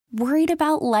Worried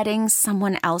about letting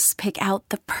someone else pick out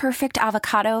the perfect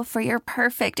avocado for your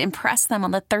perfect impress them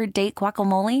on the third date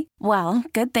guacamole? Well,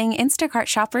 good thing Instacart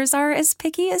shoppers are as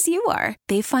picky as you are.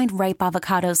 They find ripe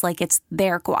avocados like it's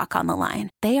their guac on the line.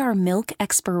 They are milk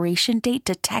expiration date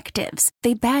detectives.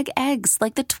 They bag eggs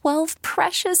like the 12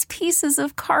 precious pieces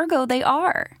of cargo they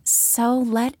are. So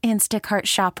let Instacart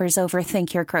shoppers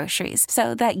overthink your groceries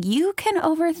so that you can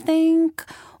overthink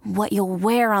what you'll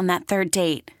wear on that third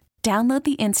date. Download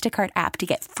the Instacart app to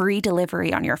get free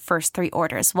delivery on your first 3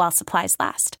 orders while supplies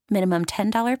last. Minimum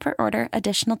 $10 per order.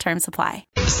 Additional terms apply.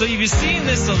 So you've been seeing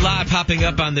this a lot popping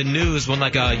up on the news when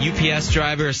like a UPS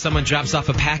driver or someone drops off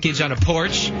a package on a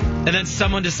porch and then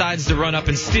someone decides to run up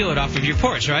and steal it off of your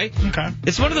porch, right? Okay.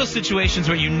 It's one of those situations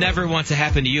where you never want to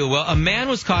happen to you. Well, a man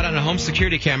was caught on a home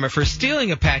security camera for stealing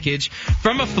a package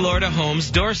from a Florida home's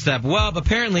doorstep. Well,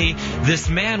 apparently this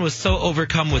man was so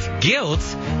overcome with guilt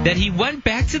that he went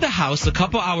back to the house a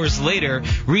couple hours later,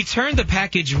 returned the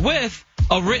package with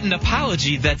a written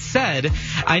apology that said,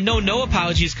 I know no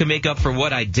apologies could make up for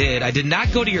what I did. I did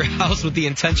not go to your house with the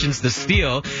intentions to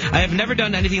steal. I have never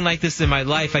done anything like this in my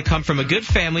life. I come from a good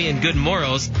family and good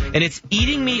morals, and it's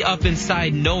eating me up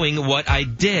inside knowing what I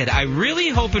did. I really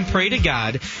hope and pray to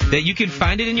God that you can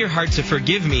find it in your heart to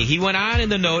forgive me. He went on in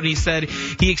the note, and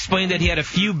he explained that he had a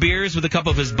few beers with a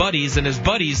couple of his buddies, and his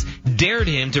buddies dared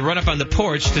him to run up on the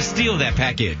porch to steal that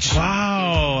package.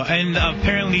 Wow. And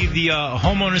apparently the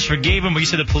homeowners forgave him, but you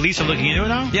said the police are looking into it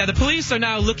now? Yeah, the police are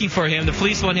now looking for him. The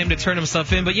police want him to turn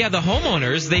himself in. But yeah, the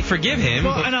homeowners, they forgive him.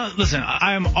 Well, and listen,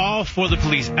 I am all for the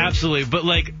police, absolutely. But,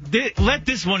 like, let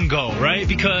this one go, right?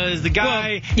 Because the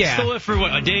guy stole it for,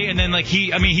 a day? And then,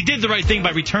 he did the right thing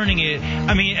by returning it.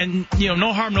 And,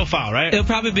 no harm, no foul, right? It'll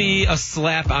probably be a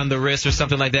slap on the wrist or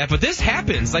something like that. But this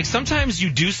happens. Like, sometimes you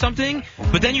do something,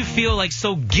 but then you feel, like,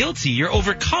 so guilty. You're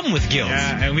overcome with guilt.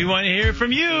 Yeah, and we want to hear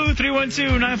from you.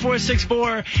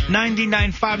 312-946-4995.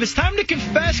 It's time to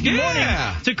confess. Good morning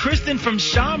to Kristen from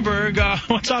Schaumburg.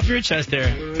 What's off your chest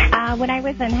there? When I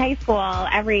was in high school,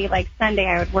 every Sunday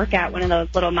I would work at one of those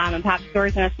little mom and pop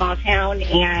stores in a small town,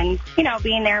 and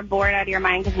being there bored out of your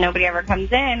mind because nobody ever comes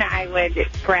in, I would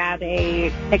grab a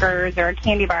Snickers or a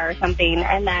candy bar or something,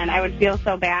 and then I would feel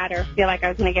so bad or feel like I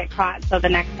was going to get caught. So the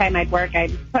next time I'd work,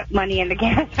 I'd put money in the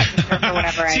gas register or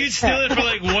whatever. So you'd steal it for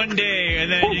one day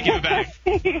and then you give it back.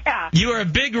 Yeah. You were a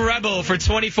big rebel for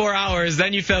 24 hours.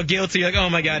 Then you felt guilty. You're like, oh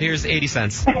my God, here's 80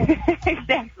 cents.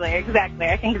 Exactly. I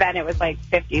think then it was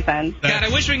 50 cents. God, I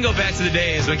wish we can go back to the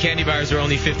days when candy bars were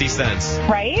only 50 cents.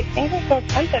 Right? Things are so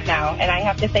expensive now, and I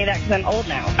have to say that because I'm old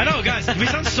now. I know, guys. We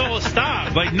sound so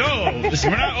stop. No, we're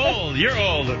not old. You're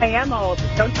old. I am old.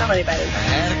 Don't tell anybody.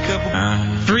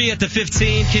 3 at the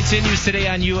 15 continues today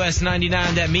on US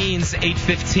 99. That means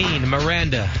 8:15.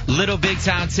 Miranda, Little Big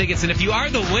Town tickets. And if you are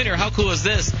the winner, how cool is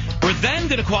this? We're then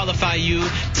going to qualify you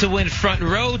to win front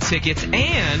row tickets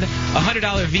and a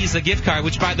 $100 Visa gift card,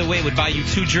 which, by the way, would buy you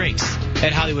 2 drinks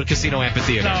at Hollywood Casino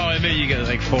Amphitheater. No, maybe you get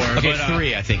 4. Okay,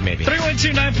 3, I think, maybe.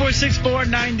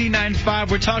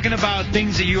 312-946-4995. We're talking about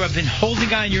things that you have been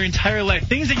holding on your entire life,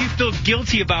 things that you feel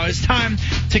guilty about. It's time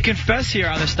to confess here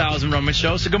on the Styles and Roman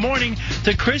Show. So good morning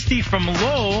to Christy from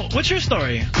Lowell. What's your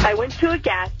story? I went to a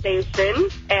gas station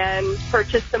and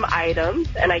purchased some items,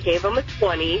 and I gave them a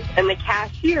 20, and the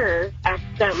cashier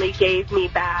accidentally gave me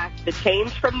back the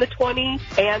change from the 20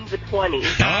 and the 20.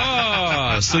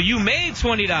 Oh, so you made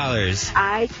 $20.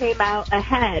 I came out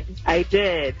ahead. I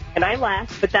did. And I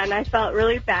left, but then I felt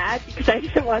really bad because I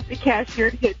didn't want the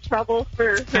cashier to get trouble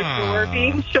for her door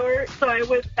being short. So I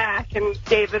went back and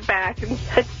gave it back and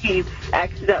said she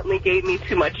accidentally gave me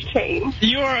too much change.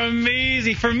 You are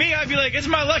amazing. For me, I'd be like, it's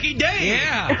my lucky day.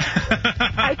 Yeah.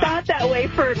 I thought that way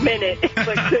for a minute,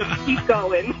 but could keep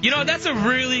going. That's a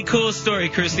really cool story,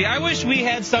 Christy. I wish we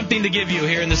had something to give you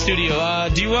here in the studio.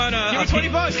 Do you want to... Give me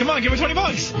 $20. Come on, give me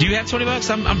 $20. Do you have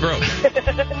 $20? I'm broke.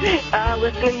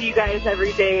 Listening to you guys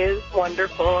every day is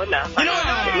wonderful enough. You know what?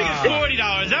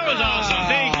 $40. That was awesome.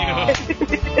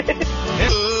 Thank you.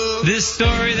 This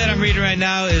story that I'm reading right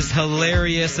now is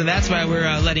hilarious, and that's why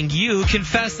we're letting you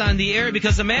confess on the air,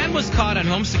 because a man was caught on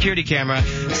home security camera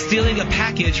stealing a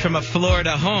package from a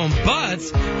Florida home. But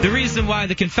the reason why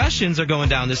the confessions are going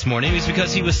down this morning is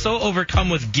because he was so overcome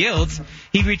with guilt,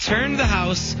 he returned the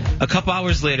house a couple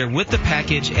hours later with the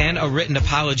package and a written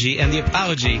apology, and the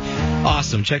apology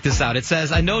Awesome. Check this out. It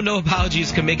says, I know no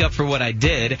apologies can make up for what I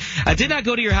did. I did not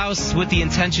go to your house with the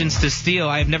intentions to steal.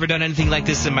 I have never done anything like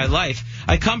this in my life.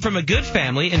 I come from a good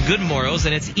family and good morals,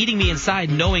 and it's eating me inside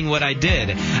knowing what I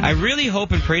did. I really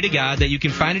hope and pray to God that you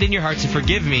can find it in your heart to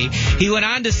forgive me. He went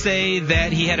on to say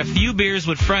that he had a few beers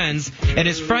with friends, and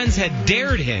his friends had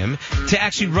dared him to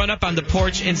actually run up on the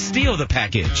porch and steal the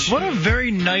package. What a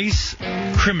very nice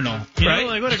criminal. Right?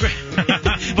 Like, what a great...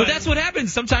 But that's what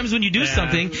happens. Sometimes when you do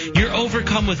something, you're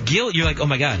overcome with guilt. You're like, oh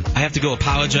my God, I have to go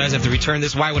apologize. I have to return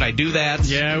this. Why would I do that?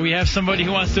 Yeah, we have somebody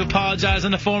who wants to apologize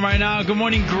on the phone right now. Good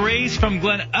morning, Grace from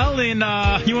Glen Ellen.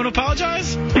 You want to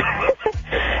apologize?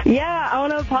 Yeah, I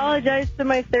want to apologize to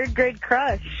my third grade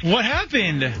crush. What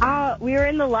happened? We were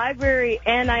in the library,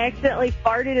 and I accidentally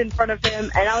farted in front of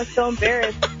him, and I was so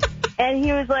embarrassed. And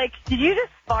he was like, did you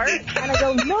just fart? And I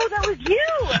go, no, that was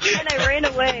you. And I ran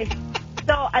away.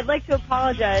 So I'd like to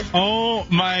apologize. Oh,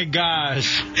 my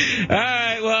gosh. All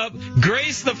right, well,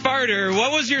 Grace the farter,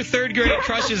 what was your third grade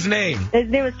crush's name? His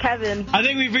name was Kevin. I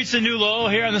think we've reached a new low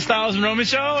here on the Styles and Roman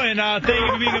Show, and thank you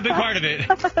for being a big part of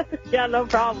it. Yeah, no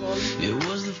problem.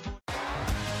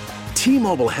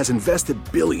 T-Mobile has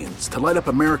invested billions to light up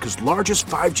America's largest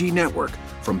 5G network,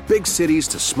 from big cities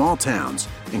to small towns,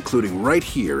 including right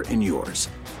here in yours.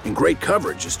 And great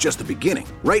coverage is just the beginning.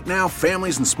 Right now,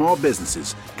 families and small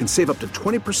businesses can save up to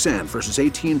 20% versus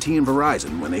AT&T and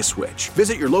Verizon when they switch.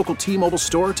 Visit your local T-Mobile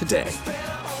store today.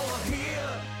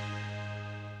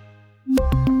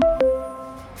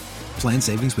 Plan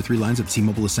savings with 3 lines of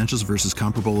T-Mobile Essentials versus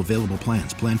comparable available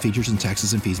plans. Plan features and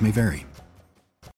taxes and fees may vary.